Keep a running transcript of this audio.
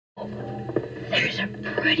a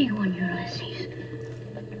pretty one, Ulysses.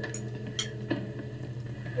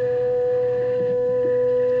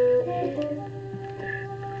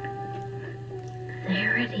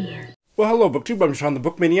 There it is. Well, hello BookTube, I'm Sean the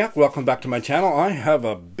Book Maniac. Welcome back to my channel. I have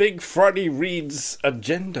a big Friday Reads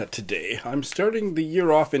agenda today. I'm starting the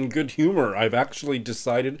year off in good humor. I've actually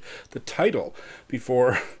decided the title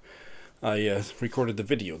before I recorded the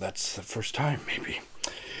video. That's the first time, maybe.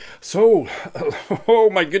 So,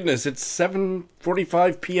 oh my goodness, it's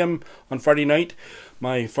 7:45 p.m. on Friday night.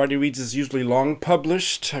 My Friday Reads is usually long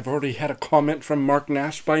published. I've already had a comment from Mark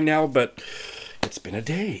Nash by now, but it's been a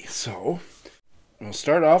day, so I'll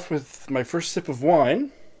start off with my first sip of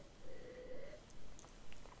wine.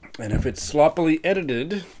 And if it's sloppily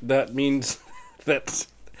edited, that means that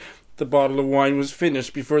the bottle of wine was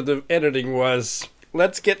finished before the editing was.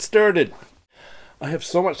 Let's get started. I have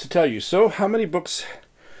so much to tell you. So, how many books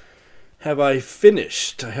have I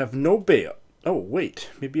finished? I have no bail. Oh,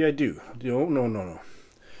 wait. Maybe I do. No.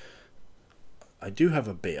 I do have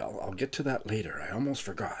a bail. I'll get to that later. I almost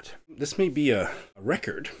forgot. This may be a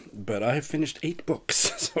record, but I have finished 8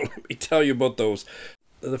 books. So let me tell you about those.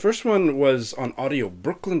 The first one was on audio,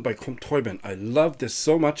 Brooklyn by Comte-Huyben. I loved this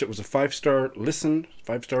so much. It was a 5-star listen,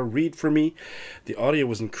 5-star read for me. The audio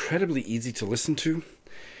was incredibly easy to listen to.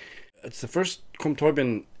 It's the first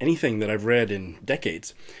Comte-Huyben anything that I've read in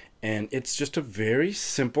decades. And it's just a very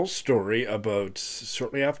simple story about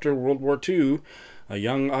shortly after World War II, a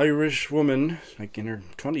young Irish woman, like in her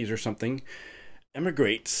 20s or something,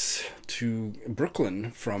 emigrates to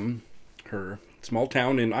Brooklyn from her small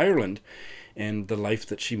town in Ireland and the life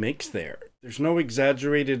that she makes there. There's no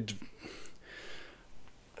exaggerated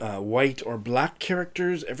white or black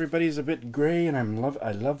characters. Everybody's a bit gray, and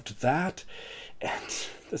I loved that. And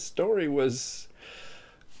the story was...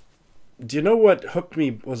 Do you know what hooked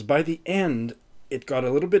me was by the end, it got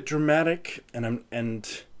a little bit dramatic,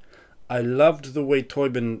 and I loved the way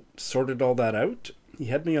Huyben sorted all that out. He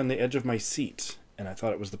had me on the edge of my seat, and I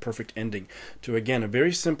thought it was the perfect ending to, again, a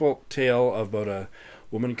very simple tale about a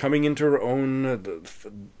woman coming into her own,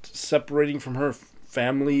 separating from her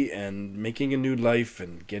family and making a new life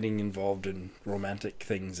and getting involved in romantic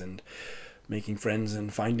things and making friends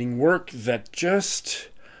and finding work that just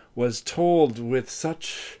was told with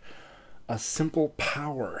such a simple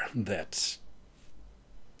power that...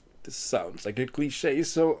 This sounds like a cliche,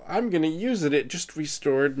 so I'm going to use it. It just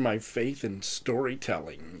restored my faith in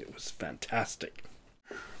storytelling. It was fantastic.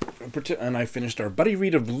 And I finished our buddy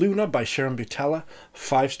read of Luna by Sharon Butala.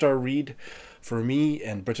 5-star read for me,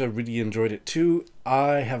 and Britta really enjoyed it too.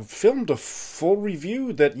 I have filmed a full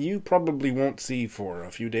review that you probably won't see for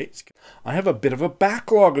a few days. I have a bit of a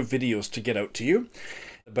backlog of videos to get out to you,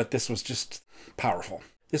 but this was just powerful.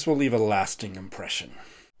 This will leave a lasting impression.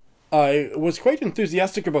 I was quite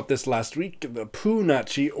enthusiastic about this last week, the Poo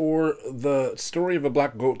Nachi, or The Story of a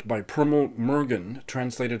Black Goat by Pramod Murugan,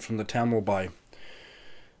 translated from the Tamil by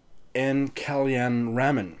N. Kalyan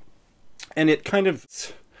Raman. And it kind of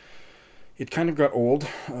got old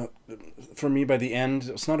for me by the end.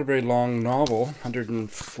 It's not a very long novel,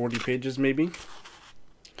 140 pages maybe,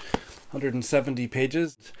 170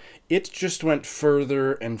 pages. It just went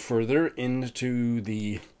further and further into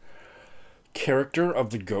the character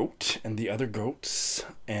of the goat and the other goats,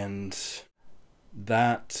 and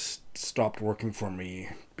that stopped working for me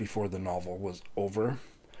before the novel was over.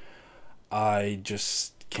 I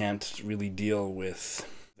just can't really deal with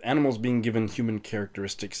animals being given human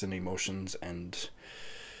characteristics and emotions and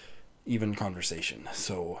even conversation,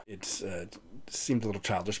 so it seemed a little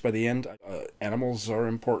childish by the end. Animals are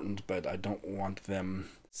important, but I don't want them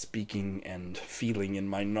speaking and feeling in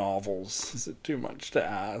my novels. Is it too much to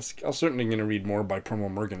ask? I'm certainly going to read more by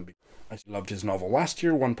Pramod Murugan. I loved his novel last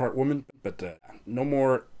year, One Part Woman, but no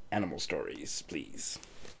more animal stories, please.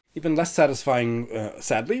 Even less satisfying,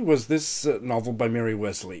 sadly, was this novel by Mary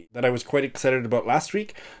Wesley that I was quite excited about last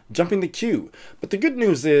week, Jumping the Queue. But the good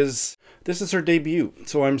news is, this is her debut,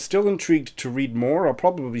 so I'm still intrigued to read more. I'll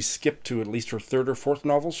probably skip to at least her 3rd or 4th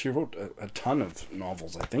novel. She wrote a ton of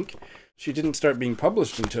novels, I think. She didn't start being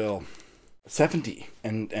published until 70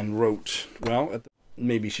 and wrote, well,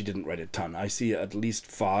 maybe she didn't write a ton. I see at least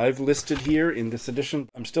 5 listed here in this edition.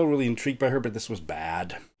 I'm still really intrigued by her, but this was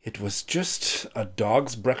bad. It was just a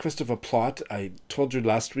dog's breakfast of a plot. I told you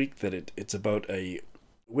last week that it's about a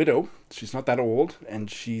widow. She's not that old, and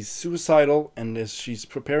she's suicidal, and as she's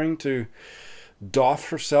preparing to doff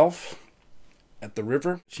herself at the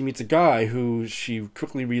river, she meets a guy who she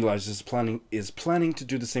quickly realizes is planning to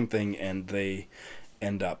do the same thing, and they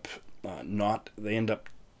end up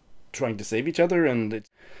trying to save each other, and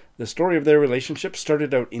the story of their relationship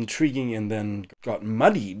started out intriguing and then got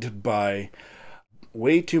muddied by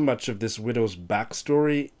way too much of this widow's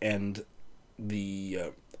backstory, and the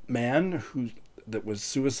man that was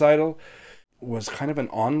suicidal was kind of an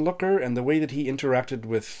onlooker, and the way that he interacted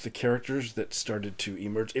with the characters that started to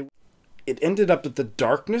emerge. It ended up that the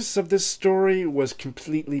darkness of this story was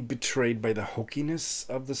completely betrayed by the hokiness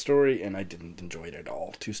of the story, and I didn't enjoy it at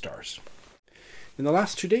all. 2 stars. In the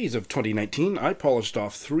last 2 days of 2019, I polished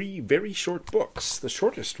off 3 very short books. The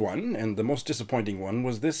shortest one, and the most disappointing one,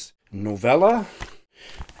 was this novella.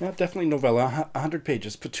 Yeah, definitely novella, 100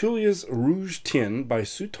 pages. Petulia's Rouge Tin by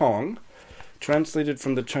Su Tong, translated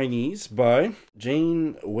from the Chinese by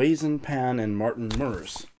Jane Weizenpan and Martin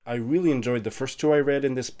Murs. I really enjoyed the first 2 I read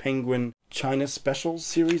in this Penguin China Specials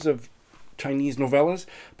series of Chinese novellas,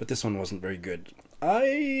 but this one wasn't very good.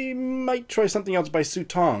 I might try something else by Su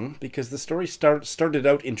Tong, because the story started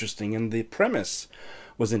out interesting, and the premise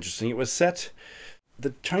was interesting. It was set...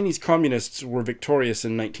 The Chinese communists were victorious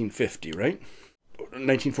in 1950, right?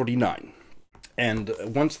 1949. And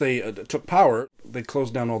once they took power, they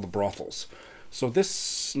closed down all the brothels. So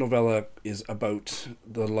this novella is about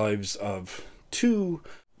the lives of 2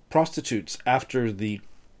 prostitutes after the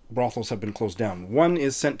brothels have been closed down. One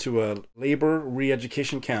is sent to a labor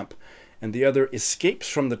re-education camp, and the other escapes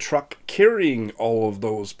from the truck carrying all of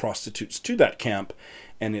those prostitutes to that camp,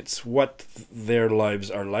 and it's what their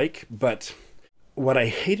lives are like. But what I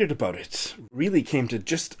hated about it, really came to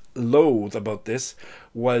just loathe about this,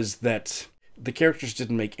 was that the characters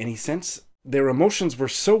didn't make any sense. Their emotions were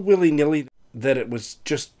so willy-nilly that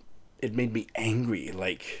it made me angry.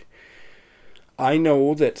 Like, I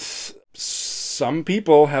know that some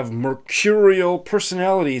people have mercurial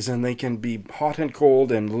personalities and they can be hot and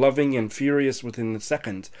cold and loving and furious within a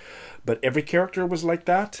second, but every character was like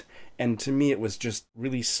that, and to me it was just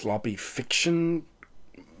really sloppy fiction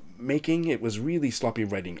making. It was really sloppy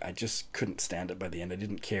writing. I just couldn't stand it by the end. I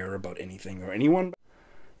didn't care about anything or anyone.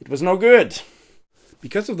 It was no good.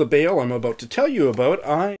 Because of the bail I'm about to tell you about,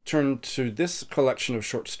 I turned to this collection of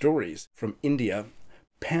short stories from India,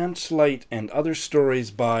 Panchlight and Other Stories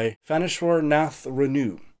by Phaneshwar Nath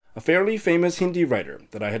Renu, a fairly famous Hindi writer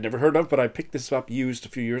that I had never heard of, but I picked this up used a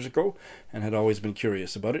few years ago and had always been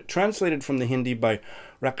curious about it. Translated from the Hindi by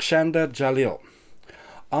Rakshanda Jalil.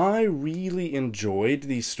 I really enjoyed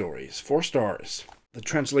these stories. 4 stars. The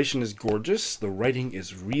translation is gorgeous. The writing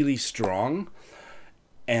is really strong.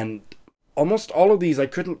 And almost all of these I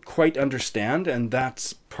couldn't quite understand, and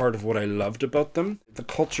that's part of what I loved about them. The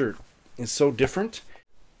culture is so different.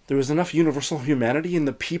 There was enough universal humanity in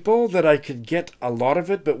the people that I could get a lot of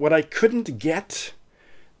it, but what I couldn't get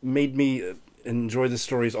made me enjoy the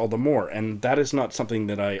stories all the more. And that is not something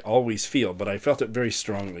that I always feel, but I felt it very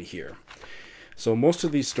strongly here. So most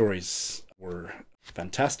of these stories were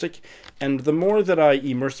fantastic, and the more that I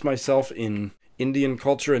immerse myself in Indian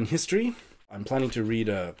culture and history, I'm planning to read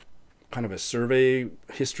a kind of a survey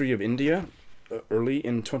history of India early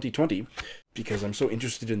in 2020, because I'm so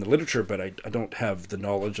interested in the literature, but I don't have the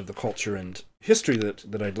knowledge of the culture and history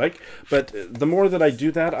that I'd like. But the more that I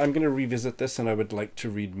do that, I'm going to revisit this, and I would like to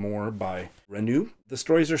read more by Renu. The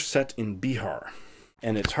stories are set in Bihar,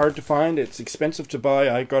 and it's hard to find. It's expensive to buy.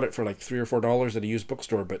 I got it for like $3 or $4 at a used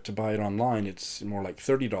bookstore, but to buy it online, it's more like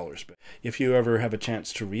 $30. But if you ever have a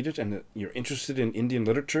chance to read it and you're interested in Indian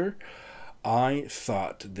literature, I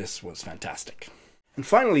thought this was fantastic. And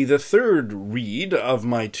finally, the third read of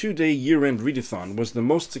my 2-day year-end readathon was the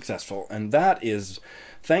most successful, and that is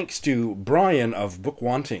thanks to Brian of Book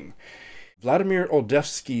Wanting. Vladimir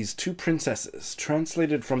Oldevsky's 2 Princesses,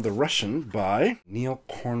 translated from the Russian by Neil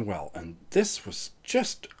Cornwell. And this was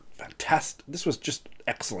just fantastic. This was just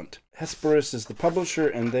excellent. Hesperus is the publisher,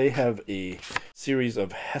 and they have a series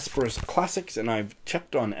of Hesperus classics, and I've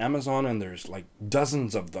checked on Amazon, and there's like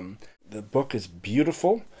dozens of them. The book is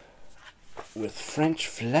beautiful, with French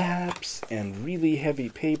flaps and really heavy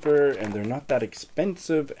paper, and they're not that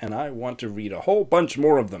expensive, and I want to read a whole bunch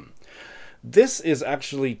more of them. This is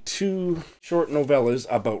actually 2 short novellas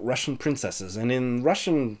about Russian princesses, and in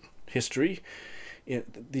Russian history,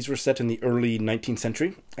 these were set in the early 19th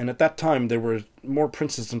century, and at that time there were more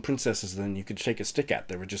princes and princesses than you could shake a stick at.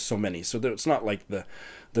 There were just so many, so it's not like the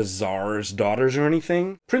Tsar's daughters or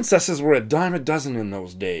anything. Princesses were a dime a dozen in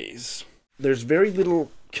those days. There's very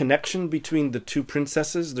little connection between the 2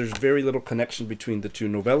 princesses. There's very little connection between the 2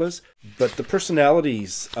 novellas, but the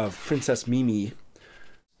personalities of Princess Mimi,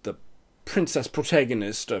 the princess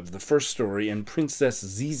protagonist of the first story, and Princess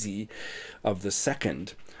Zizi of the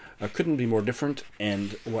second, couldn't be more different.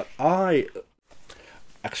 And what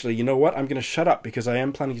actually, you know what? I'm going to shut up because I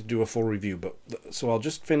am planning to do a full review, but so I'll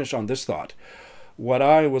just finish on this thought. What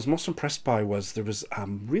I was most impressed by was there was a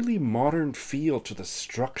really modern feel to the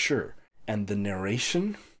structure and the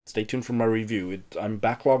narration. Stay tuned for my review. I'm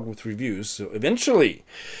backlogged with reviews, so eventually,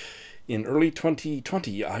 in early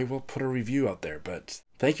 2020, I will put a review out there. But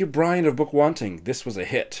thank you, Brian of Book Wanting. This was a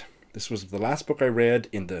hit. This was the last book I read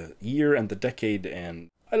in the year and the decade, and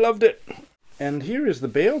I loved it. And here is the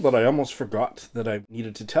bale that I almost forgot that I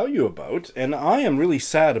needed to tell you about. And I am really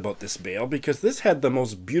sad about this bale because this had the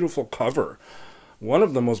most beautiful cover. One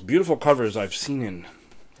of the most beautiful covers I've seen in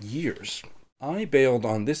years. I bailed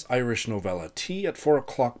on this Irish novella, Tea at 4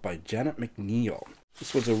 O'Clock by Janet McNeill.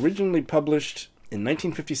 This was originally published in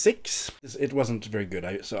 1956. It wasn't very good,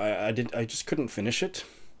 I just couldn't finish it.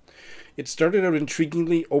 It started out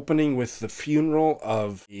intriguingly, opening with the funeral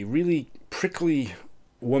of a really prickly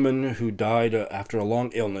woman who died after a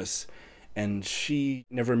long illness, and she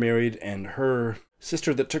never married, and her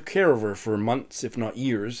sister that took care of her for months, if not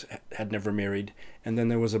years, had never married, and then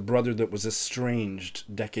there was a brother that was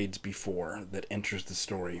estranged decades before that enters the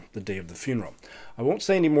story the day of the funeral. I won't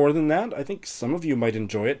say any more than that. I think some of you might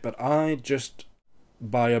enjoy it, but I just,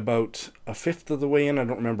 by about a fifth of the way in, I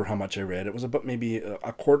don't remember how much I read, it was about maybe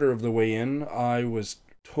a quarter of the way in, I was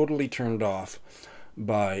totally turned off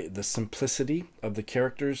by the simplicity of the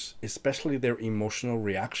characters, especially their emotional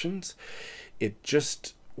reactions. It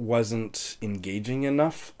just wasn't engaging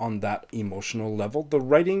enough on that emotional level. The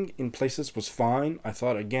writing in places was fine. I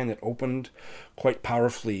thought, again, it opened quite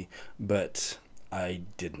powerfully, but I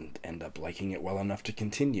didn't end up liking it well enough to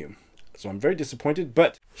continue. So I'm very disappointed,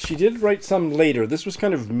 but she did write some later. This was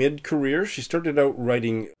kind of mid-career. She started out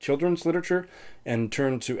writing children's literature and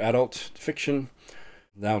turned to adult fiction.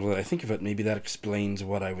 Now that I think of it, maybe that explains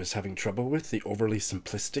what I was having trouble with, the overly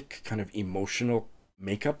simplistic kind of emotional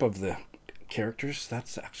makeup of the characters.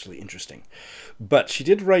 That's actually interesting. But she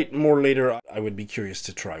did write more later. I would be curious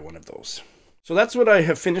to try one of those. So that's what I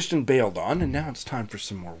have finished and bailed on, and now it's time for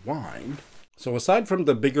some more wine. So aside from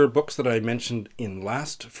the bigger books that I mentioned in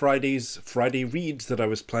last Friday's Friday Reads that I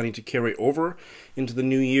was planning to carry over into the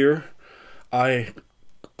new year, I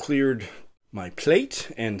cleared my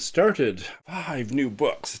plate and started 5 new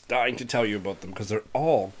books. Dying to tell you about them because they're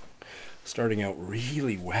all starting out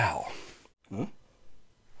really well. Huh?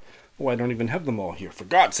 Oh, I don't even have them all here, for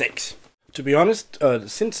God's sakes. To be honest,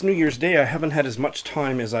 since New Year's Day, I haven't had as much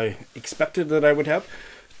time as I expected that I would have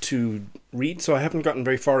to read, so I haven't gotten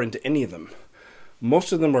very far into any of them.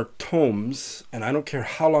 Most of them are tomes, and I don't care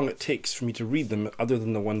how long it takes for me to read them, other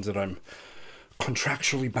than the ones that I'm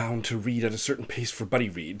contractually bound to read at a certain pace for buddy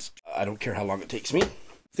reads. I don't care how long it takes me.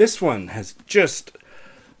 This one has just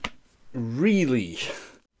really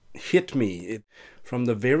hit me. From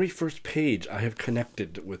the very first page, I have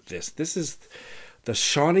connected with this. This is the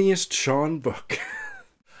Shauniest Sean book.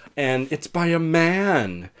 And it's by a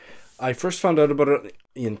man. I first found out about it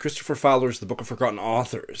in Christopher Fowler's The Book of Forgotten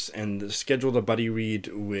Authors, and scheduled a buddy read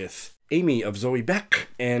with Amy of Zoe Beck.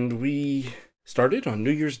 And we started on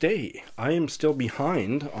New Year's Day. I am still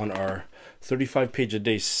behind on our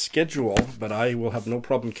 35-page-a-day schedule, but I will have no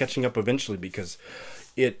problem catching up eventually because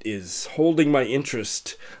it is holding my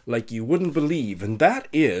interest like you wouldn't believe. And that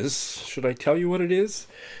is, should I tell you what it is?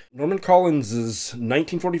 Norman Collins's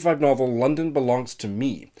 1945 novel, London Belongs to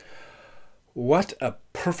Me. What a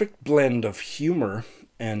perfect blend of humor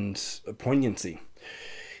and poignancy.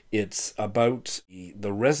 It's about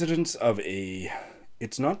the residents of a,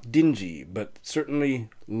 it's not dingy, but certainly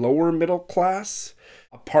lower middle class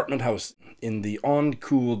apartment house in the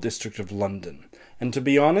on-cool district of London. And to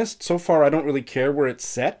be honest, so far I don't really care where it's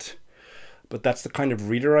set, but that's the kind of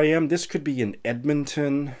reader I am. This could be in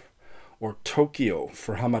Edmonton or Tokyo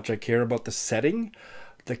for how much I care about the setting.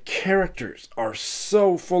 The characters are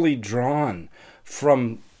so fully drawn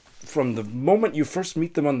from the moment you first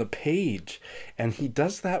meet them on the page, and he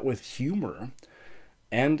does that with humor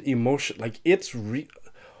and emotion. Like, it's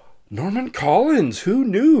Norman Collins, who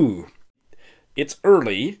knew? It's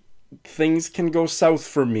early, things can go south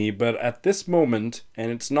for me, but at this moment,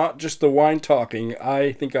 and it's not just the wine talking,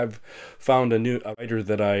 I think I've found a writer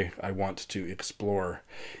that I want to explore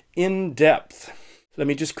in depth. Let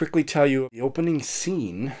me just quickly tell you, the opening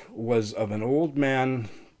scene was of an old man,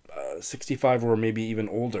 65 or maybe even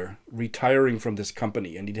older, retiring from this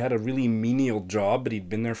company, and he'd had a really menial job, but he'd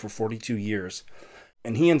been there for 42 years.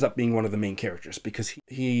 And he ends up being one of the main characters because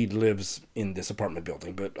he lives in this apartment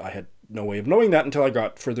building, but I had no way of knowing that until I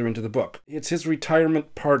got further into the book. It's his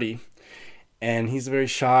retirement party, and he's a very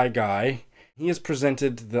shy guy. He has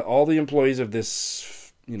presented all the employees of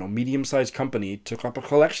this, medium-sized company took up a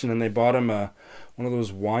collection, and they bought him one of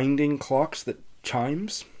those winding clocks that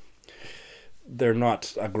chimes. They're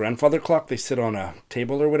not a grandfather clock. They sit on a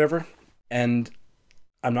table or whatever. And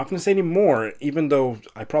I'm not going to say any more, even though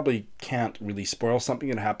I probably can't really spoil something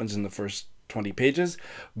that happens in the first 20 pages,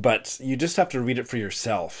 but you just have to read it for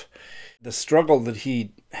yourself. The struggle that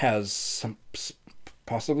he has,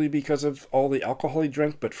 possibly because of all the alcohol he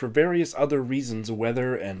drank, but for various other reasons,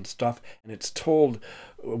 weather and stuff, and it's told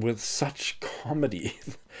with such comedy.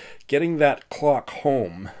 Getting that clock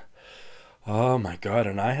home, oh my god,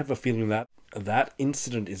 and I have a feeling that that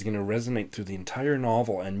incident is going to resonate through the entire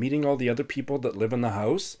novel, and meeting all the other people that live in the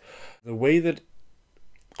house, the way that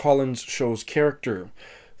Collins shows character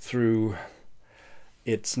through,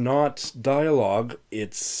 it's not dialogue,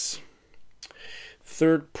 it's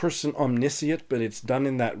third person omniscient, but it's done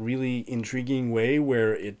in that really intriguing way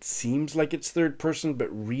where it seems like it's third person, but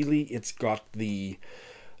really it's got the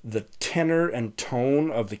tenor and tone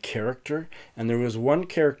of the character. And there was one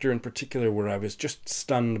character in particular where I was just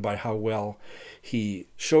stunned by how well he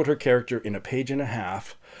showed her character in a page and a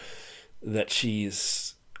half, that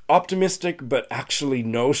she's optimistic, but actually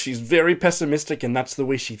no, she's very pessimistic, and that's the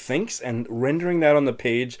way she thinks, and rendering that on the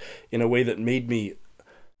page in a way that made me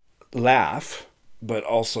laugh, but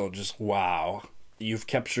also just, wow, you've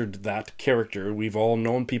captured that character. We've all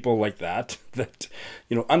known people like that,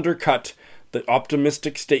 undercut the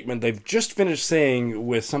optimistic statement they've just finished saying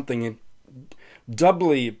with something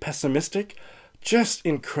doubly pessimistic. Just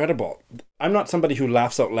incredible. I'm not somebody who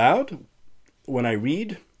laughs out loud when I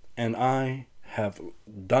read, and I have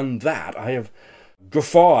done that. I have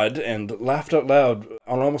guffawed and laughed out loud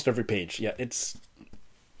on almost every page. Yeah, it's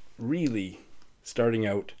really starting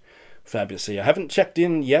out fabulously. I haven't checked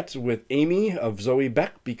in yet with Amy of Zoe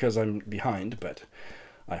Beck because I'm behind, but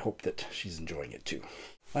I hope that she's enjoying it too.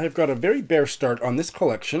 I have got a very bare start on this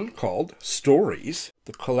collection called Stories,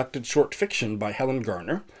 the collected short fiction by Helen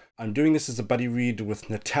Garner. I'm doing this as a buddy read with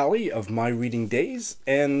Natalie of My Reading Days,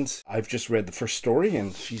 and I've just read the first story,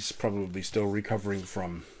 and she's probably still recovering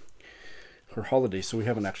from her holiday, so we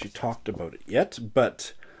haven't actually talked about it yet,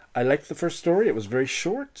 but I liked the first story. It was very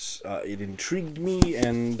short, it intrigued me,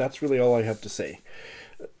 and that's really all I have to say.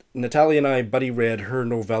 Natalie and I buddy read her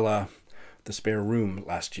novella The Spare Room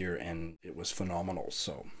last year, and it was phenomenal,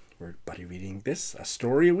 so we're buddy reading this, a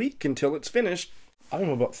story a week until it's finished. I'm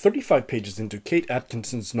about 35 pages into Kate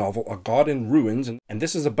Atkinson's novel A God in Ruins, and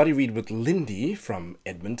this is a buddy read with Lindy from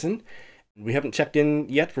Edmonton. We haven't checked in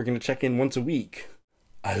yet. We're going to check in once a week.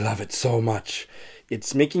 I love it so much.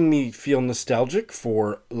 It's making me feel nostalgic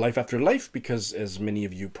for Life After Life because, as many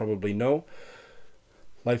of you probably know,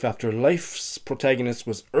 Life After Life's protagonist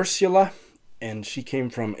was Ursula, and she came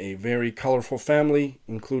from a very colorful family,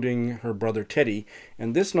 including her brother Teddy.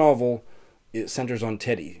 And this novel, it centers on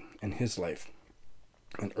Teddy and his life.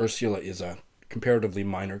 And Ursula is a comparatively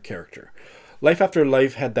minor character. Life After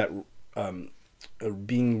Life had that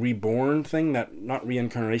being reborn thing, that not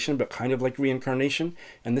reincarnation, but kind of like reincarnation.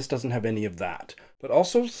 And this doesn't have any of that. But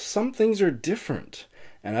also, some things are different.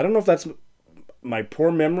 And I don't know if that's my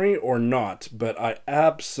poor memory or not, but I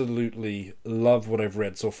absolutely love what I've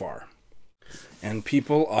read so far. And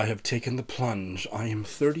people, I have taken the plunge. I am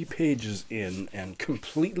 30 pages in and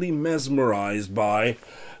completely mesmerized by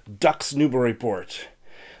Duck's Newburyport.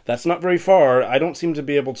 That's not very far. I don't seem to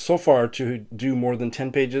be able so far to do more than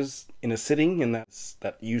 10 pages in a sitting, and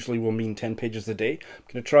that usually will mean 10 pages a day. I'm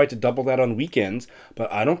going to try to double that on weekends,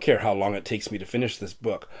 but I don't care how long it takes me to finish this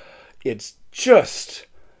book. It's just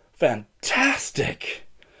fantastic.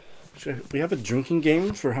 Should we have a drinking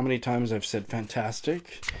game for how many times I've said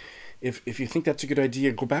fantastic? If you think that's a good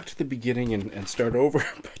idea, go back to the beginning and start over.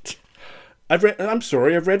 But I've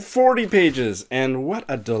read 40 pages, and what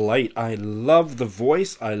a delight. I love the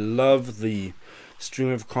voice. I love the stream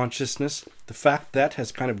of consciousness. The fact that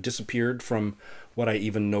has kind of disappeared from what I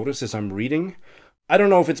even notice as I'm reading. I don't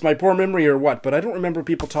know if it's my poor memory or what, but I don't remember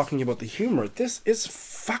people talking about the humor. This is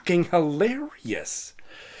fucking hilarious.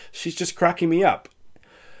 She's just cracking me up.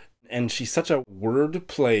 And she's such a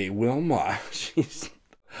wordplay Wilma.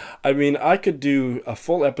 I could do a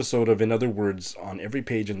full episode of In Other Words on every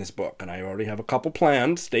page in this book, and I already have a couple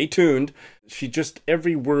planned. Stay tuned.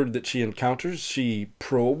 Every word that she encounters, she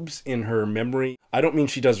probes in her memory. I don't mean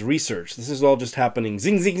she does research. This is all just happening.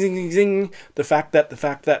 Zing, zing, zing, zing, zing. The fact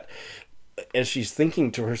that, as she's thinking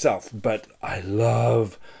to herself. But I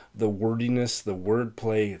love the wordiness, the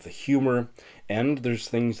wordplay, the humor, and there's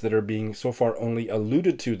things that are being so far only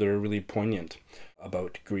alluded to that are really poignant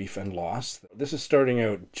about grief and loss. This is starting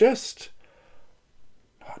out just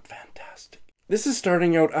not fantastic. This is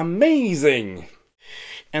starting out amazing.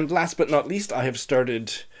 And last but not least, I have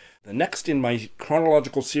started the next in my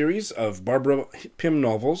chronological series of Barbara Pym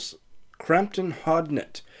novels, Crampton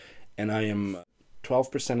Hodnett. And I am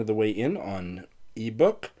 12% of the way in on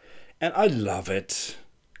ebook, and I love it.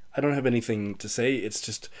 I don't have anything to say.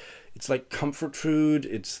 It's like comfort food.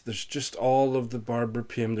 There's just all of the Barbara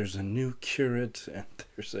Pym. There's a new curate, and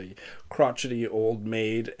there's a crotchety old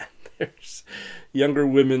maid, and there's younger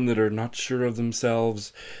women that are not sure of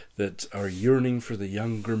themselves, that are yearning for the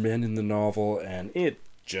younger men in the novel, and it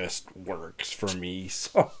just works for me.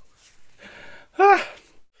 So,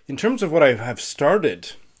 in terms of what I have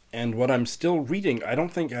started and what I'm still reading, I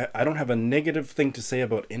don't have a negative thing to say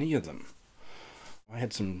about any of them. I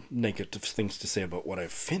had some negative things to say about what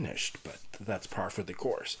I've finished, but that's par for the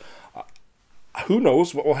course. Who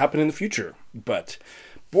knows what will happen in the future? But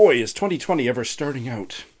boy, is 2020 ever starting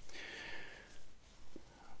out.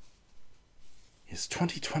 Is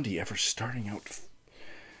 2020 ever starting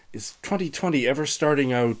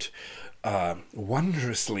out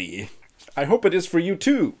wondrously? I hope it is for you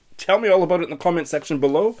too. Tell me all about it in the comment section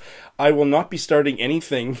below. I will not be starting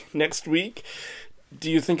anything next week. Do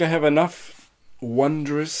you think I have enough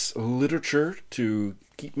wondrous literature to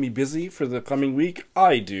keep me busy for the coming week?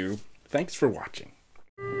 I do. Thanks for watching.